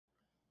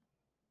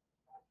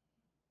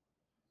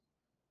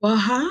Well,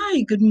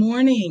 hi, good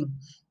morning.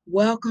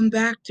 Welcome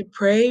back to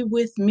Pray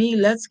With Me.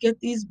 Let's get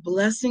these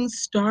blessings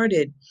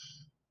started.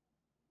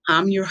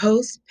 I'm your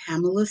host,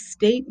 Pamela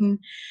Staten,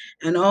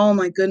 and oh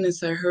my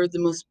goodness, I heard the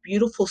most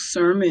beautiful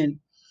sermon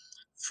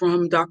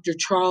from Dr.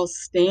 Charles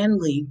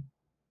Stanley,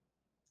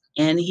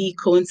 and he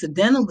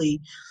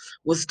coincidentally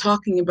was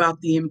talking about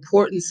the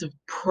importance of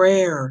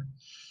prayer.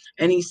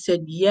 And he said,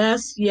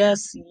 yes,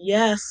 yes,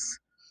 yes,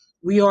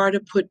 we are to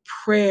put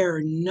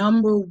prayer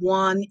number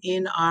one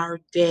in our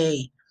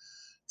day.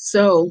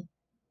 So,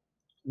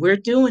 we're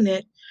doing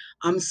it.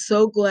 I'm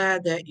so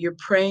glad that you're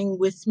praying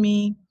with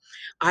me.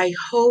 I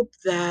hope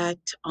that,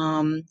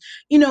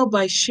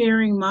 by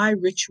sharing my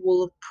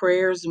ritual of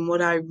prayers and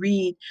what I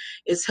read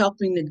is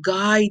helping to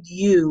guide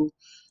you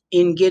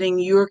in getting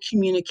your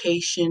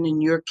communication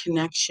and your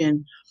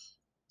connection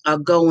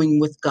going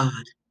with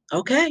God.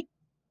 Okay?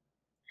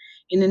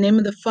 In the name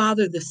of the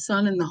Father, the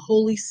Son, and the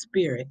Holy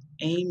Spirit.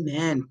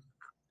 Amen.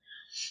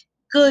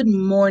 Good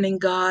morning,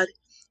 God.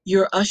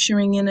 You're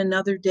ushering in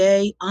another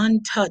day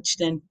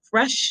untouched and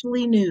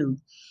freshly new.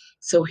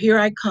 So here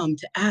I come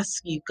to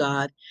ask you,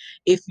 God,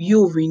 if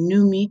you'll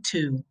renew me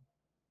too.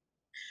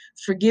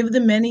 Forgive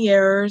the many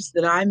errors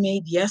that I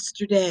made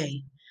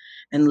yesterday,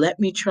 and let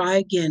me try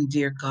again,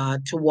 dear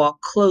God, to walk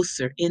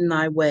closer in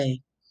thy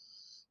way.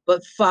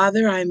 But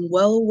Father, I'm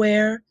well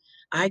aware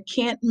I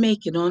can't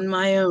make it on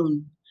my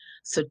own.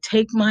 So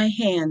take my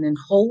hand and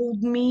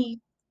hold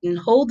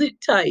it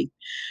tight,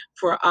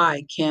 for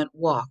I can't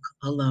walk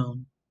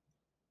alone.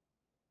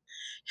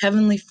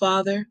 Heavenly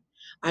Father,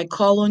 I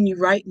call on you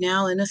right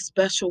now in a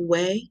special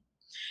way.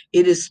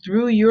 It is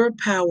through your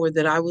power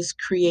that I was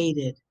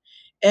created.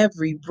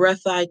 Every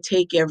breath I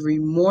take, every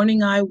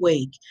morning I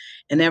wake,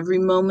 and every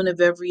moment of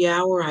every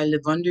hour I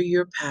live under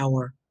your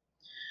power.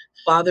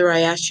 Father, I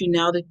ask you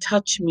now to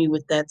touch me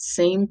with that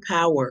same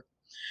power.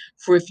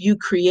 For if you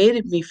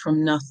created me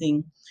from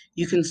nothing,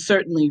 you can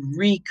certainly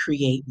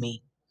recreate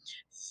me.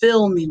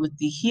 Fill me with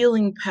the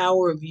healing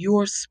power of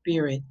your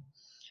spirit.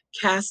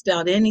 Cast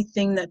out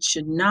anything that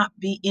should not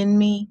be in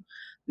me.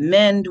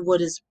 Mend what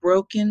is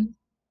broken.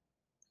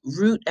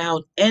 Root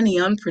out any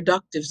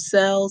unproductive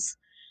cells.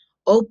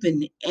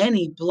 Open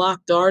any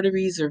blocked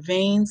arteries or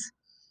veins,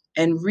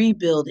 and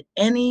rebuild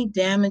any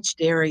damaged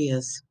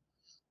areas.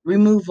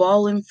 Remove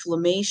all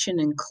inflammation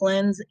and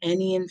cleanse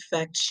any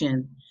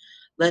infection.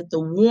 Let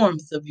the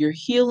warmth of your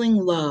healing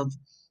love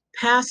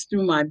pass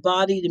through my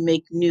body to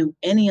make new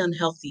any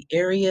unhealthy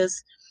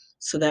areas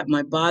so that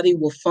my body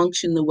will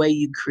function the way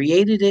you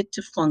created it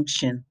to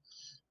function.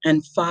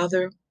 And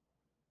Father,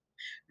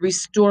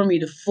 restore me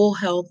to full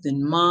health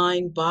in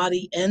mind,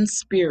 body, and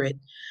spirit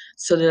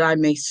so that I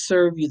may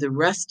serve you the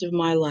rest of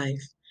my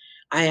life.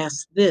 I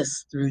ask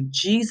this through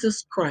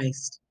Jesus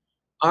Christ,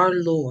 our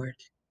Lord.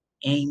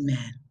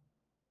 Amen.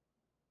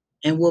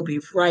 And we'll be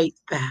right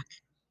back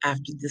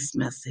after this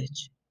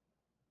message.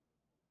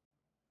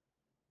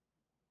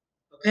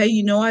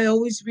 Okay, I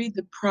always read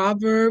the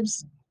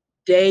Proverbs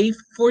day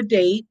for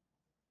date.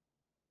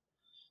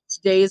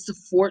 Today is the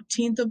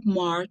 14th of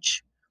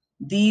March.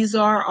 These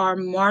are our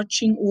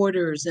marching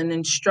orders and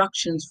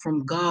instructions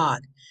from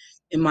God,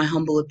 in my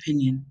humble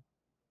opinion.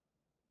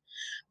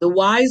 The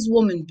wise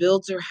woman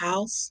builds her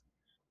house,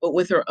 but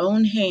with her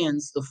own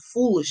hands the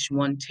foolish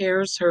one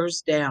tears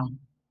hers down.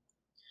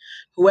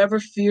 Whoever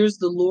fears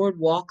the Lord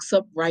walks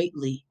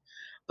uprightly,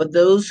 but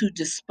those who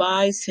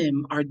despise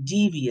him are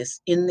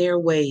devious in their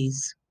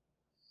ways.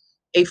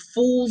 A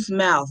fool's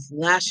mouth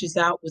lashes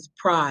out with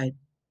pride,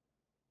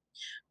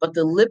 but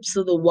the lips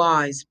of the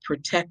wise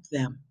protect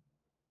them.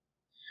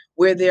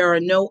 Where there are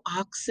no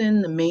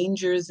oxen, the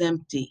manger is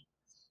empty,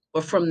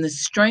 but from the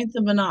strength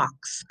of an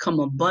ox come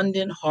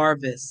abundant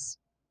harvests.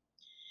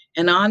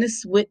 An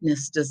honest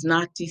witness does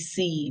not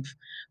deceive,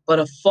 but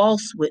a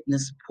false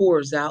witness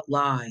pours out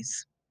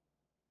lies.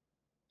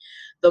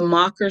 The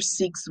mocker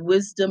seeks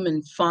wisdom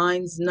and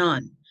finds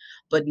none,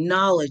 but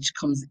knowledge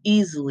comes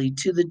easily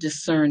to the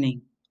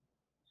discerning.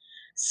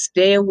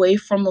 Stay away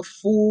from a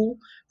fool,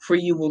 for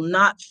you will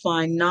not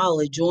find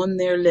knowledge on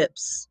their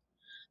lips.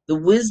 The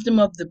wisdom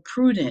of the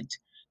prudent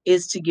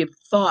is to give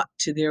thought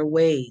to their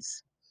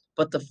ways,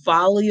 but the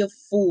folly of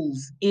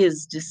fools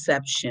is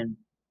deception.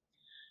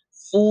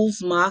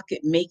 Fools mock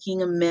at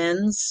making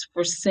amends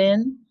for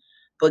sin,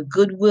 but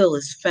goodwill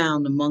is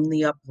found among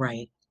the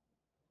upright.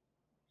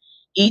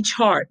 Each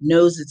heart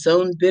knows its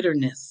own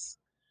bitterness,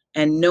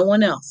 and no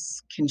one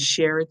else can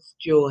share its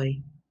joy.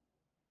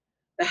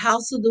 The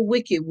house of the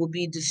wicked will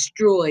be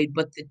destroyed,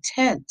 but the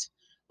tent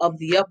of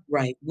the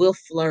upright will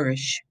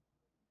flourish.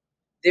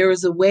 There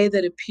is a way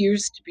that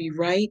appears to be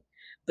right,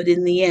 but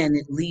in the end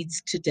it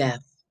leads to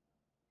death.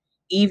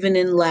 Even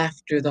in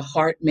laughter, the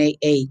heart may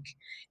ache,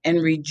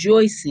 and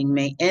rejoicing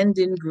may end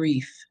in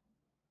grief.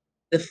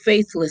 The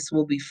faithless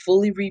will be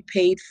fully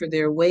repaid for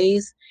their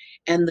ways,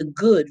 and the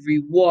good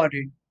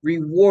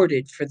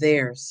rewarded for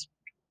theirs.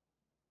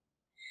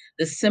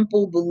 The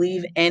simple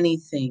believe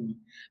anything,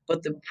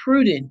 but the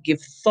prudent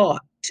give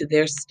thought to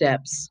their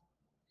steps.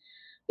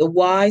 The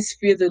wise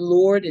fear the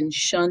Lord and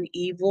shun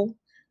evil,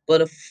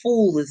 but a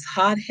fool is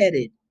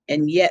hot-headed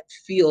and yet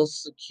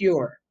feels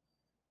secure.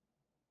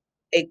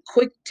 A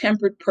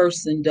quick-tempered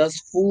person does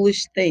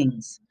foolish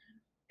things,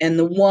 and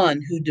the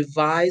one who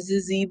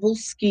devises evil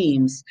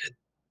schemes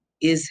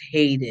is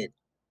hated.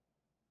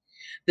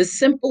 The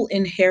simple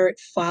inherit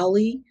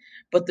folly,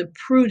 but the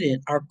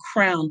prudent are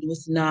crowned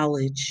with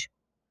knowledge.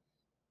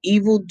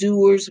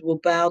 Evildoers will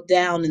bow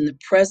down in the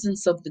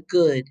presence of the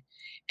good,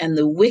 and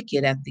the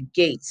wicked at the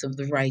gates of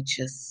the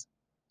righteous.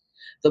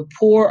 The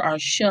poor are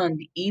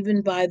shunned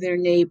even by their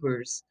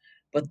neighbors,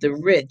 but the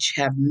rich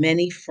have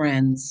many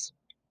friends.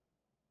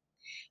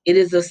 It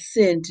is a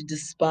sin to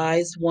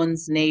despise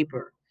one's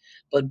neighbor,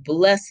 but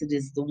blessed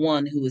is the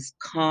one who is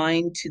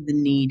kind to the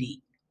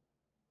needy.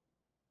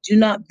 Do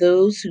not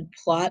those who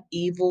plot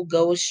evil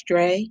go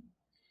astray,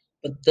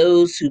 but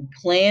those who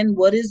plan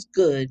what is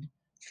good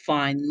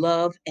find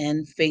love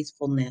and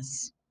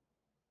faithfulness.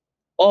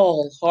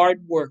 All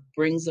hard work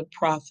brings a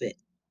profit,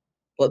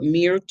 but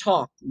mere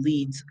talk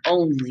leads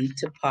only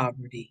to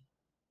poverty.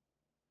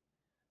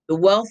 The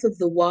wealth of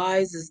the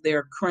wise is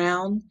their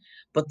crown,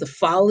 but the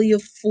folly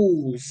of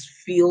fools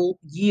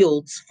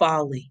yields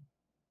folly.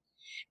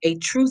 A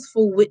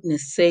truthful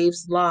witness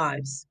saves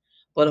lives,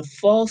 but a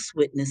false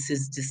witness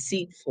is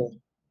deceitful.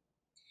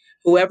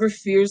 Whoever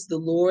fears the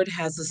Lord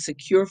has a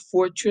secure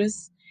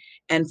fortress,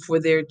 and for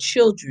their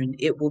children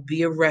it will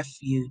be a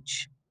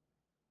refuge.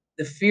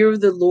 The fear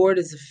of the Lord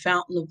is a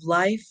fountain of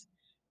life,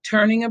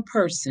 turning a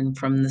person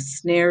from the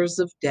snares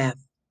of death.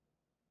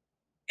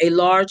 A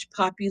large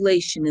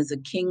population is a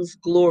king's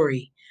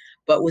glory,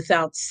 but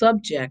without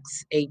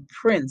subjects, a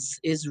prince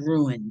is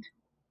ruined.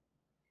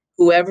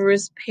 Whoever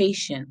is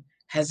patient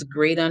has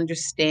great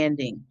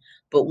understanding,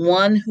 but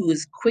one who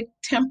is quick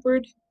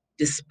tempered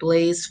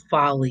displays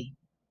folly.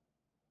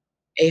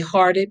 A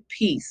heart at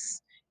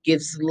peace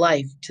gives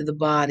life to the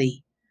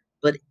body,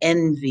 but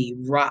envy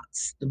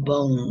rots the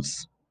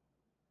bones.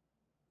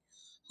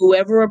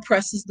 Whoever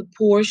oppresses the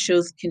poor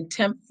shows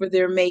contempt for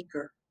their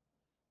maker,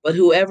 but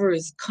whoever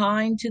is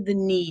kind to the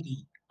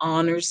needy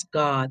honors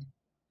God.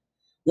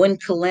 When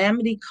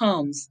calamity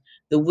comes,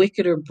 the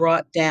wicked are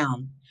brought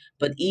down,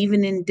 but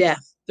even in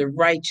death, the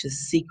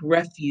righteous seek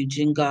refuge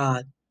in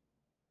God.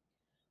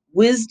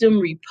 Wisdom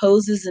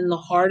reposes in the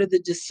heart of the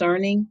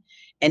discerning,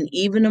 and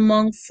even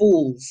among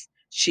fools,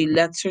 she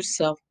lets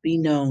herself be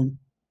known.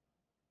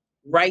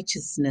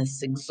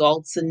 Righteousness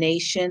exalts a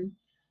nation,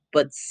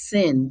 but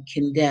sin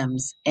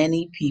condemns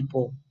any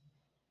people.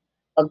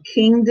 A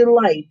king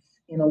delights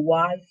in a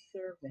wise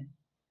servant,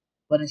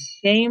 but a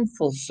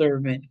shameful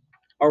servant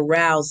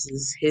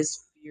arouses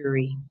his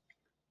fury.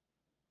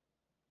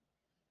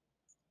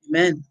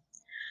 Amen.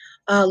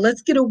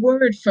 Let's get a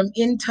word from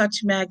In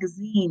Touch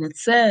magazine. It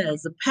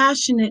says, a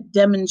passionate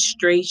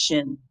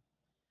demonstration.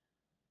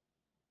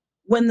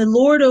 When the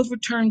Lord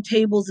overturned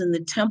tables in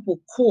the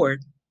temple court,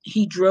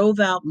 he drove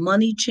out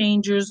money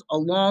changers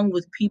along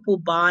with people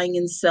buying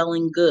and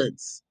selling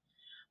goods.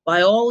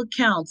 By all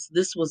accounts,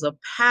 this was a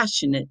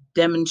passionate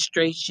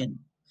demonstration.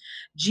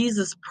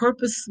 Jesus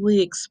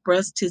purposely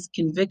expressed his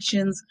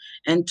convictions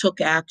and took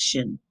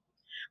action.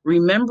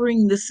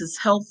 Remembering this is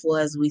helpful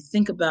as we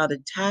think about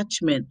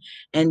attachment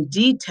and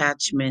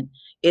detachment.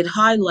 It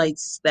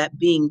highlights that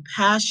being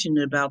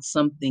passionate about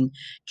something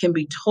can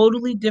be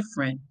totally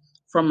different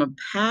from a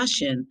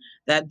passion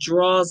that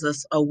draws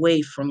us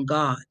away from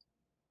God.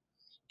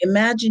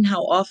 Imagine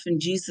how often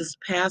Jesus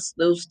passed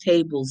those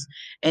tables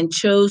and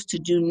chose to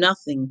do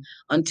nothing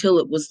until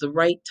it was the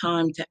right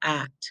time to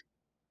act.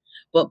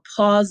 But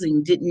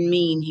pausing didn't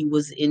mean he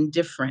was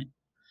indifferent.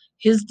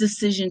 His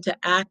decision to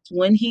act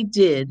when he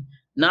did,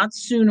 not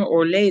sooner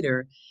or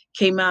later,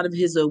 came out of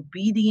his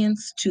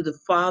obedience to the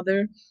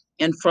Father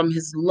and from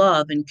his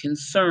love and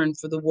concern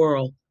for the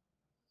world.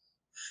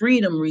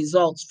 Freedom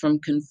results from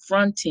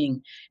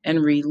confronting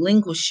and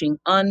relinquishing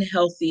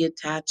unhealthy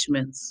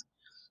attachments,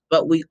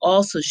 but we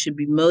also should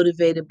be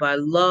motivated by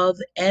love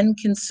and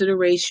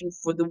consideration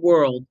for the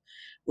world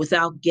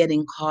without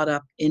getting caught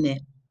up in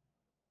it.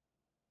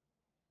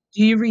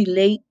 Do you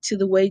relate to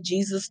the way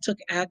Jesus took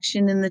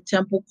action in the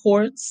temple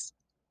courts?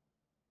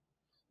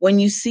 When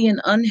you see an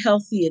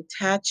unhealthy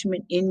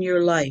attachment in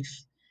your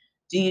life,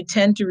 do you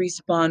tend to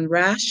respond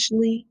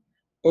rashly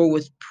or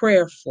with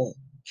prayerful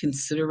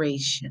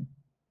consideration?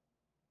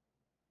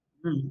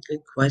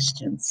 Good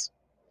questions.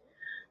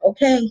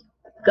 Okay,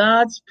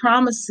 God's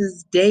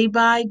promises day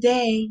by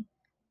day.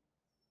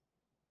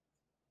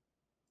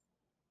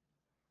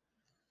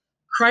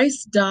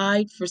 Christ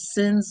died for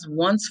sins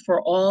once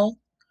for all,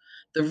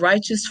 the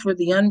righteous for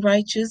the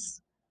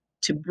unrighteous,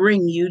 to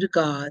bring you to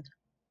God.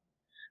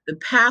 The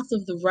path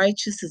of the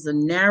righteous is a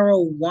narrow,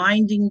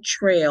 winding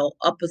trail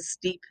up a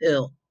steep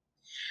hill.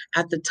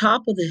 At the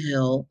top of the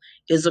hill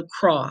is a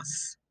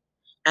cross.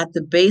 At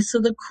the base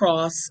of the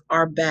cross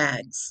are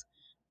bags,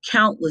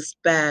 countless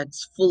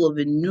bags full of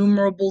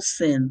innumerable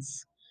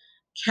sins.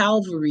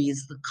 Calvary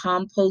is the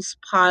compost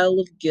pile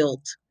of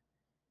guilt.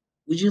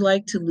 Would you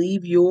like to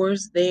leave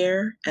yours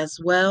there as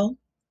well?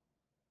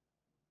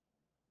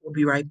 We'll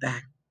be right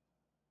back.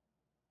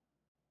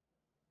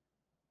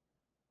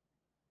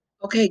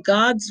 Okay,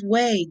 God's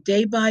way,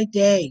 day by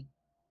day,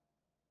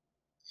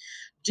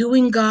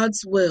 doing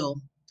God's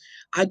will.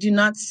 I do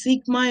not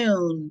seek my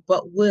own,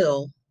 but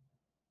will.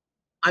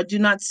 I do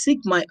not seek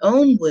my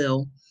own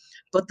will,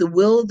 but the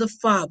will of the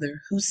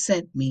Father who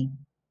sent me.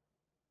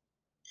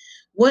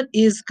 What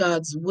is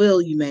God's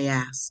will, you may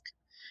ask?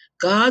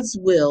 God's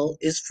will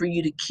is for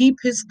you to keep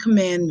his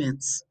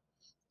commandments,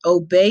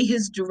 obey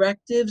his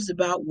directives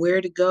about where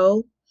to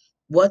go,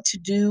 what to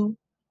do,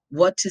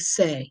 what to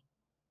say.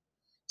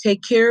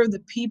 Take care of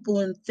the people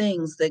and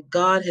things that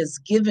God has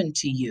given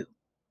to you.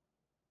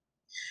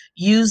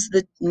 Use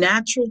the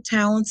natural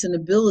talents and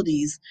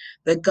abilities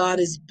that God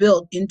has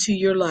built into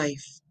your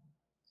life.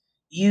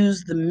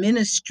 Use the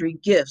ministry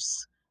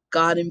gifts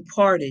God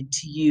imparted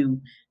to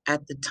you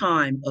at the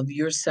time of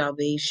your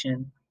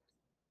salvation.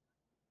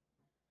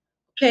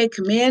 Okay,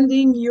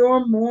 commanding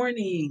your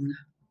morning.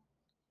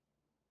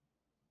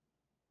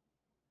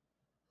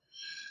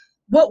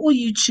 What will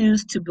you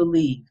choose to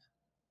believe?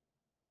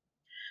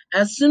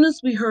 As soon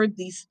as we heard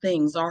these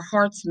things, our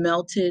hearts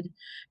melted.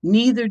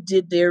 Neither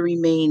did there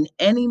remain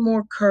any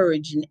more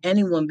courage in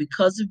anyone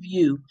because of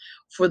you,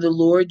 for the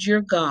Lord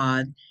your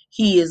God,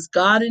 he is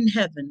God in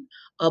heaven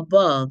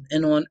above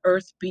and on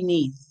earth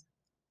beneath.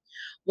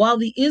 While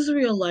the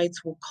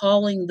Israelites were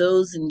calling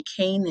those in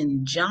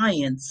Canaan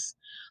giants,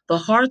 the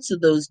hearts of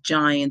those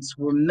giants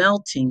were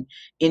melting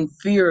in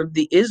fear of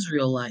the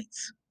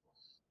Israelites.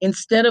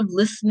 Instead of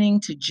listening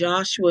to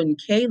Joshua and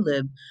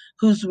Caleb,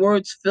 whose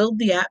words filled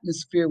the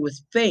atmosphere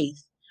with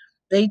faith,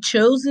 they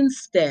chose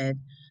instead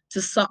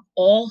to suck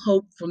all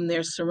hope from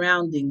their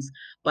surroundings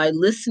by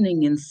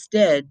listening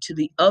instead to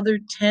the other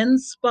 10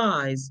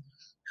 spies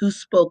who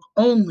spoke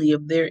only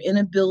of their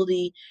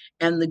inability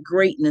and the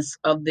greatness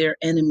of their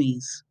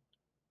enemies.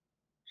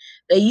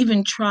 They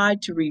even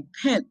tried to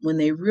repent when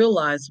they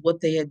realized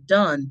what they had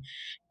done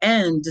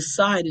and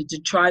decided to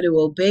try to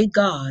obey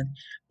God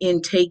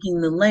in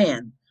taking the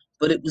land,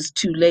 but it was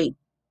too late.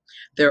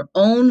 Their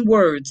own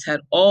words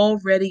had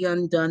already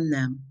undone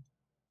them.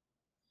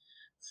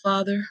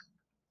 Father,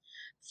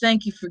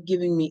 thank you for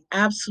giving me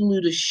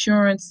absolute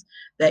assurance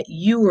that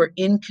you are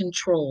in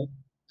control.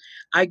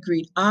 I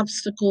greet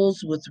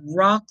obstacles with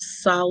rock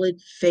solid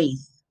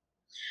faith.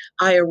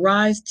 I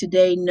arise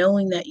today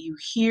knowing that you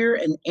hear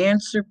and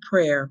answer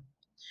prayer.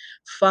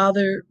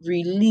 Father,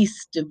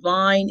 release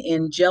divine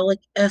angelic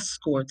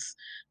escorts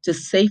to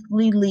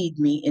safely lead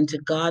me into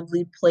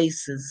godly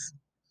places.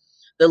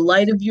 The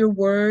light of your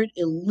word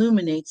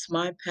illuminates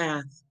my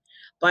path.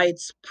 By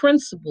its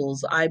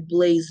principles, I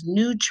blaze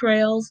new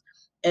trails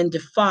and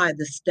defy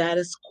the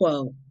status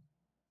quo.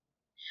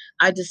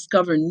 I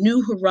discover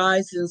new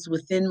horizons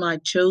within my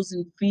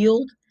chosen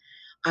field.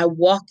 I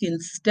walk in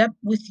step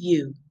with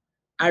you.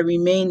 I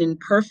remain in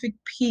perfect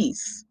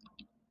peace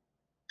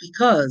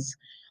because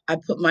I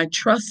put my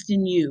trust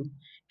in you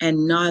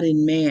and not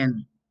in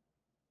man.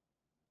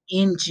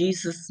 In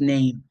Jesus'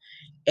 name,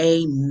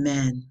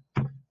 amen.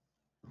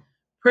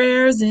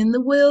 Prayers in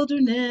the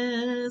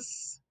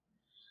wilderness,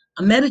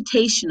 a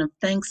meditation of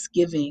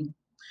thanksgiving.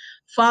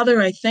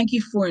 Father, I thank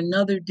you for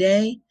another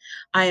day.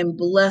 I am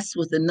blessed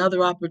with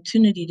another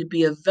opportunity to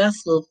be a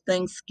vessel of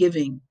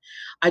thanksgiving.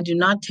 I do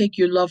not take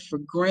your love for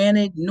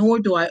granted, nor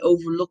do I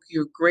overlook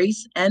your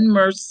grace and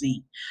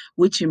mercy,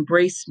 which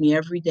embrace me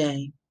every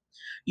day.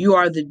 You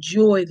are the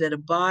joy that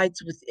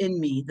abides within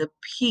me, the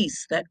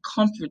peace that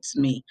comforts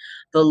me,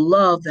 the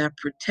love that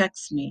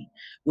protects me.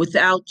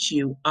 Without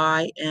you,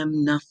 I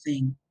am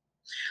nothing.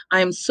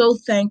 I am so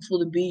thankful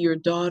to be your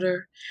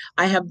daughter.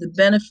 I have the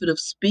benefit of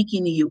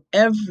speaking to you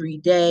every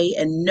day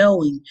and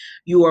knowing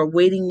you are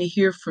waiting to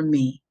hear from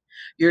me.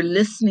 Your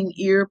listening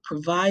ear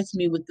provides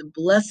me with the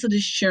blessed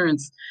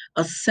assurance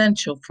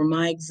essential for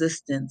my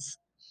existence.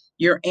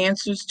 Your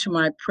answers to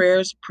my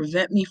prayers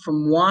prevent me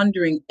from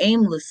wandering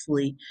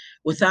aimlessly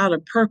without a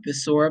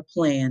purpose or a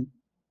plan.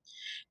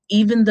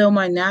 Even though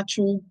my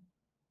natural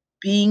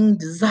being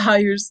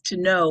desires to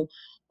know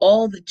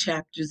all the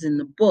chapters in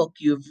the book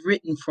you have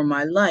written for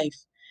my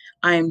life,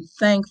 I am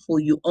thankful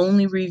you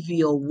only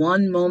reveal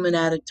one moment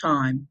at a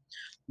time,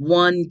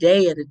 one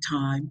day at a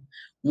time,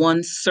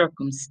 one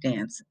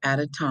circumstance at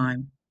a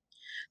time.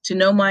 To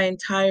know my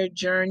entire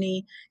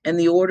journey and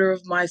the order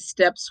of my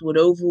steps would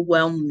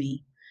overwhelm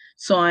me.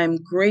 So I am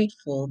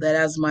grateful that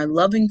as my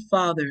loving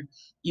Father,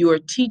 you are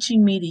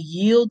teaching me to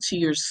yield to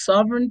your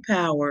sovereign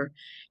power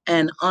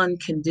and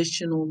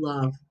unconditional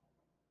love.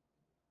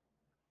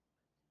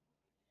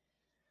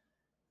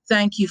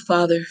 Thank you,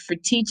 Father, for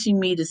teaching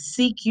me to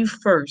seek you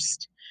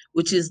first,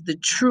 which is the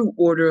true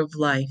order of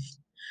life.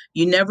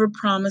 You never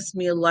promised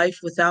me a life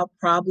without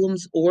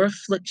problems or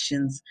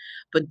afflictions,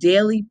 but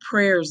daily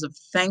prayers of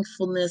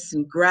thankfulness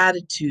and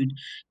gratitude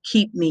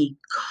keep me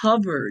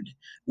covered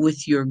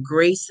with your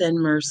grace and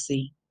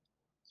mercy.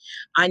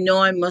 I know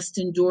I must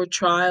endure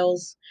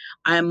trials.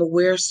 I am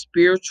aware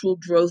spiritual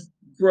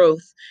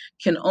growth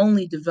can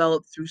only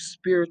develop through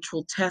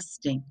spiritual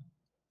testing,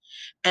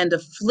 and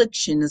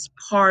affliction is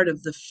part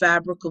of the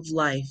fabric of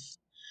life.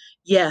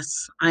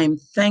 Yes, I am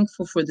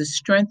thankful for the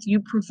strength you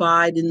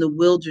provide in the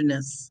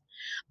wilderness.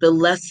 the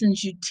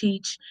lessons you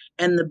teach,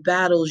 and the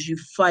battles you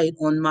fight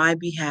on my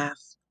behalf.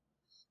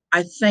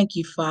 I thank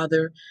you,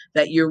 Father,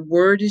 that your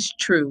word is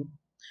true.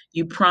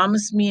 You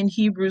promised me in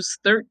Hebrews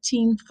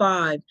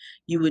 13:5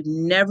 you would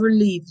never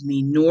leave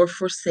me nor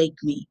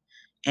forsake me,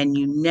 and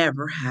you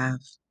never have.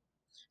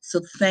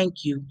 So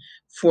thank you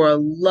for a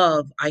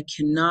love I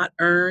cannot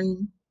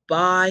earn,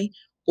 buy,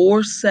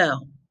 or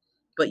sell,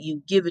 but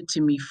you give it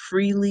to me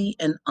freely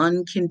and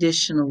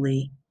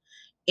unconditionally.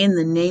 In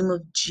the name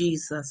of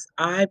Jesus,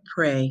 I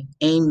pray.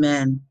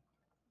 Amen.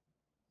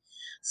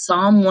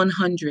 Psalm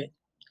 100.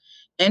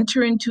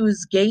 Enter into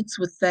his gates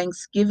with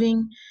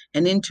thanksgiving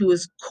and into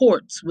his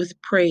courts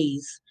with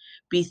praise.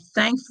 Be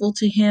thankful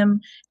to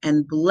him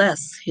and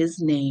bless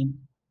his name.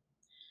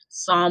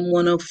 Psalm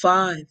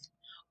 105.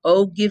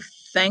 Oh, give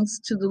thanks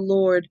to the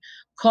Lord,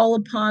 call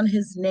upon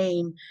his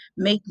name,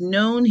 make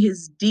known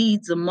his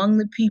deeds among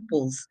the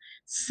peoples.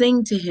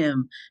 Sing to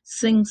him,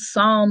 sing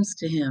psalms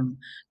to him,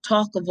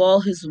 talk of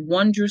all his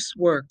wondrous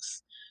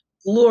works.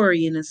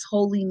 Glory in his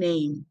holy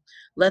name.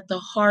 Let the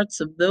hearts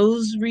of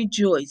those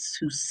rejoice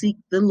who seek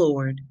the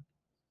Lord.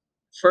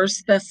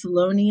 First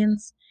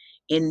Thessalonians,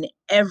 in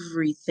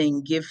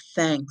everything give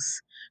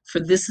thanks, for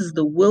this is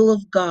the will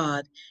of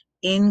God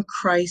in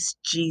Christ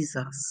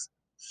Jesus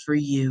for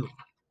you.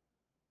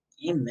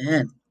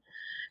 Amen.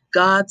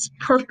 God's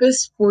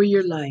purpose for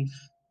your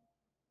life.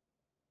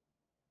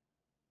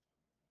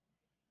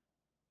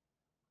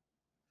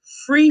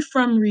 Free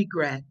from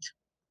regret.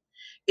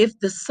 If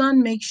the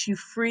Son makes you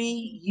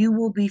free, you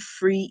will be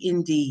free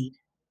indeed.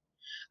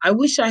 I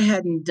wish I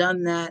hadn't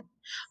done that.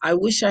 I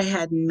wish I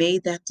hadn't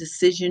made that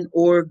decision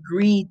or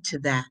agreed to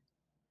that.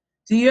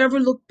 Do you ever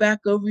look back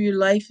over your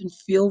life and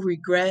feel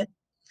regret?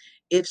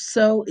 If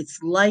so, it's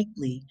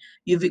likely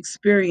you've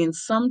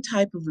experienced some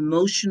type of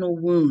emotional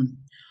wound,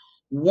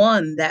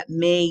 one that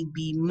may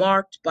be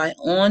marked by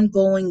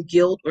ongoing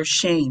guilt or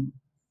shame.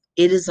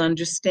 It is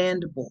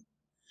understandable.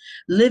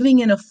 Living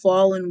in a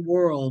fallen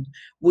world,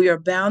 we are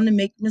bound to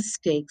make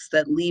mistakes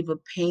that leave a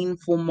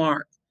painful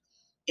mark.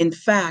 In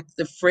fact,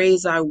 the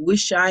phrase, I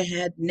wish I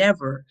had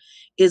never,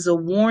 is a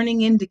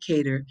warning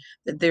indicator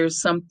that there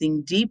is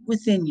something deep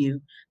within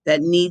you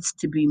that needs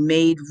to be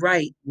made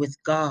right with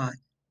God.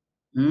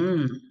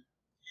 Mm.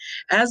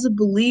 As a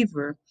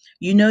believer,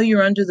 you know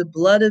you're under the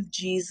blood of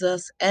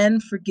Jesus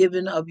and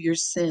forgiven of your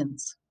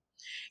sins.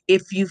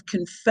 If you've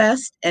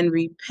confessed and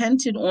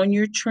repented on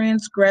your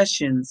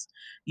transgressions,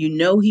 you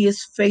know he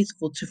is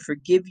faithful to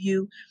forgive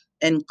you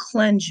and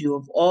cleanse you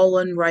of all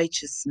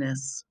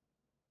unrighteousness.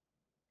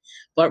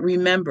 But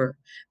remember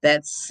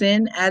that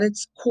sin at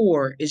its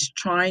core is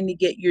trying to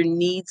get your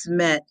needs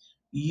met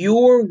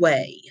your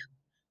way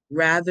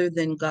rather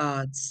than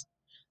God's.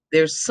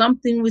 There's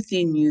something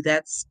within you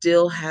that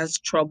still has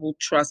trouble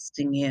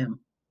trusting him.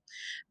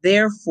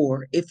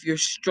 Therefore, if you're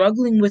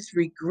struggling with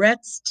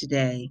regrets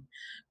today,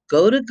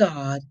 go to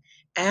God,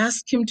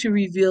 ask him to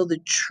reveal the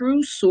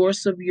true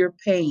source of your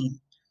pain.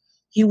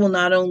 He will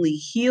not only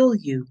heal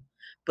you,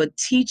 but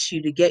teach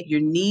you to get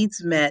your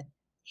needs met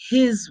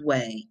his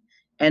way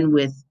and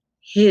with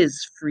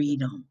his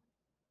freedom.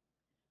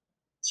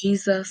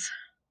 Jesus,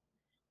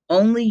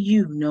 only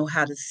you know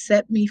how to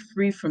set me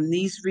free from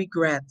these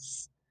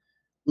regrets.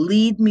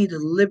 Lead me to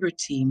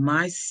liberty,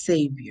 my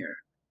Savior.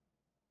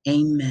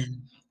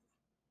 Amen.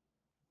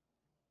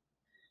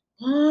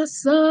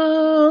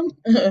 Awesome.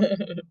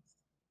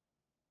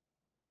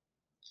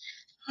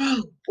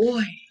 Oh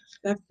boy,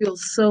 that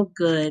feels so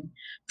good.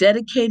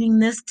 Dedicating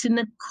this to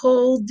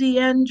Nicole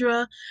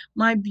Deandra,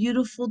 my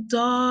beautiful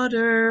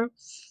daughter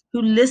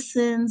who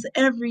listens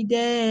every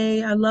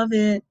day. I love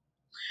it.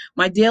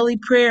 My daily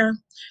prayer.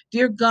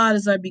 Dear God,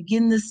 as I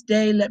begin this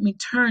day, let me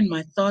turn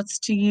my thoughts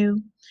to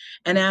you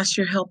and ask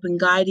your help in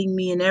guiding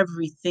me in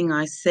everything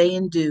I say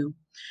and do.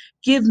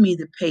 Give me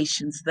the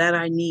patience that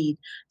I need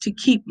to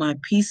keep my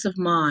peace of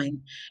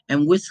mind,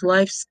 and with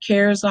life's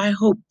cares, I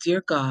hope,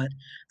 dear God,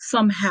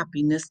 some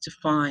happiness to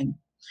find.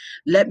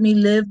 Let me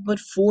live but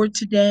for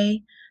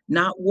today,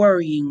 not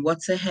worrying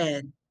what's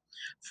ahead,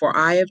 for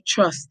I have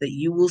trust that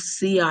you will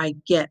see I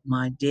get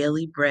my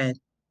daily bread.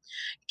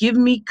 Give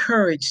me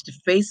courage to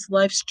face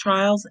life's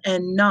trials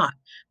and not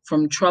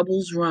from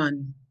troubles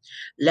run.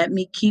 Let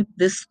me keep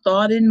this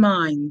thought in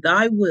mind,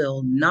 thy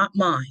will, not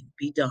mine,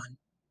 be done.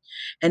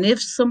 And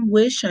if some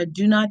wish I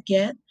do not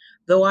get,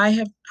 though I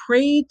have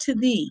prayed to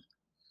thee,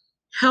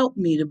 help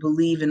me to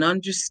believe and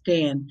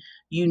understand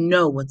you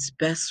know what's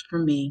best for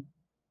me.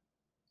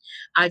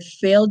 I've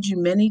failed you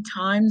many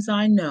times,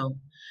 I know,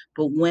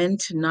 but when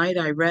tonight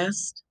I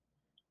rest,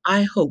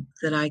 I hope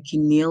that I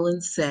can kneel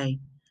and say,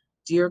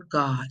 Dear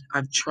God,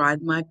 I've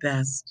tried my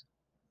best.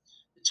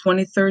 The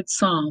 23rd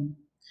Psalm.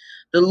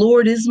 The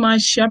Lord is my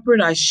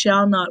shepherd, I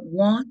shall not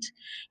want.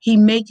 He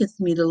maketh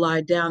me to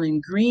lie down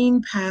in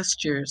green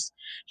pastures.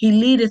 He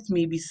leadeth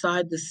me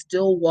beside the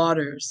still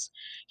waters.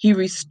 He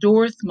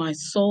restoreth my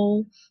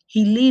soul.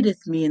 He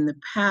leadeth me in the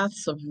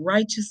paths of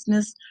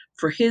righteousness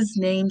for his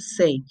name's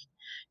sake.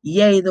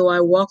 Yea, though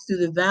I walk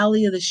through the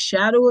valley of the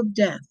shadow of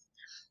death,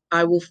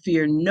 I will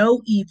fear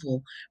no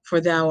evil,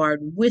 for thou art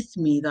with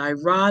me. Thy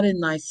rod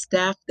and thy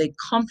staff, they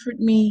comfort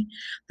me.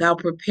 Thou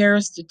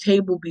preparest a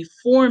table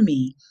before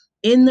me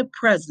in the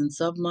presence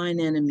of mine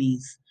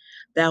enemies.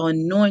 Thou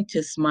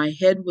anointest my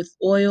head with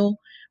oil,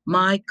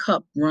 my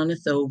cup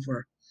runneth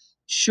over.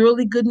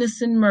 Surely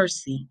goodness and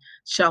mercy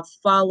shall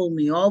follow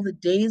me all the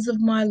days of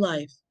my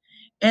life,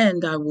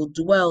 and I will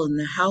dwell in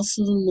the house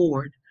of the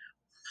Lord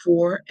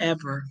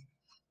forever.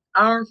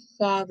 Our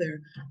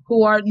Father,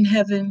 who art in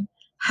heaven,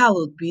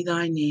 hallowed be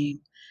thy name.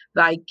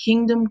 Thy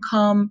kingdom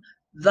come,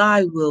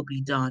 thy will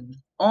be done,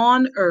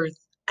 on earth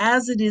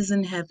as it is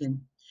in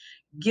heaven.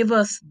 Give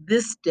us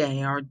this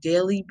day our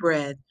daily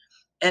bread,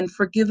 and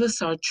forgive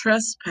us our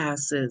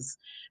trespasses,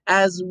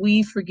 as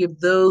we forgive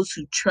those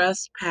who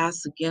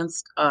trespass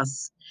against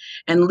us.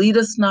 And lead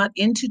us not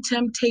into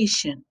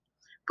temptation,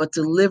 but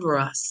deliver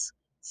us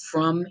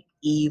from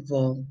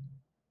evil.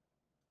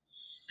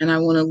 And I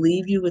want to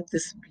leave you with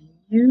this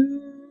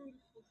beautiful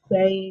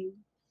saying: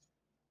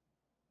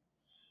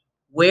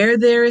 where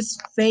there is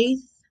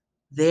faith,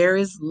 there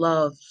is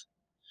love.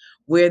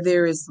 Where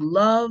there is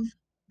love,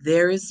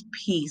 there is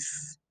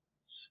peace.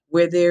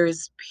 Where there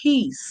is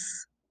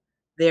peace,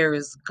 there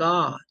is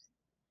God.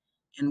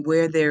 And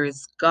where there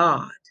is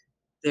God,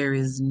 there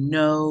is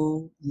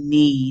no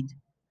need.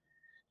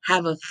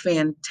 Have a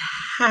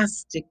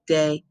fantastic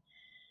day.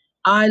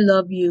 I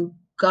love you.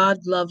 God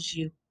loves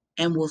you.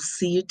 And we'll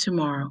see you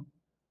tomorrow.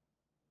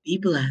 Be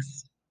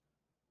blessed.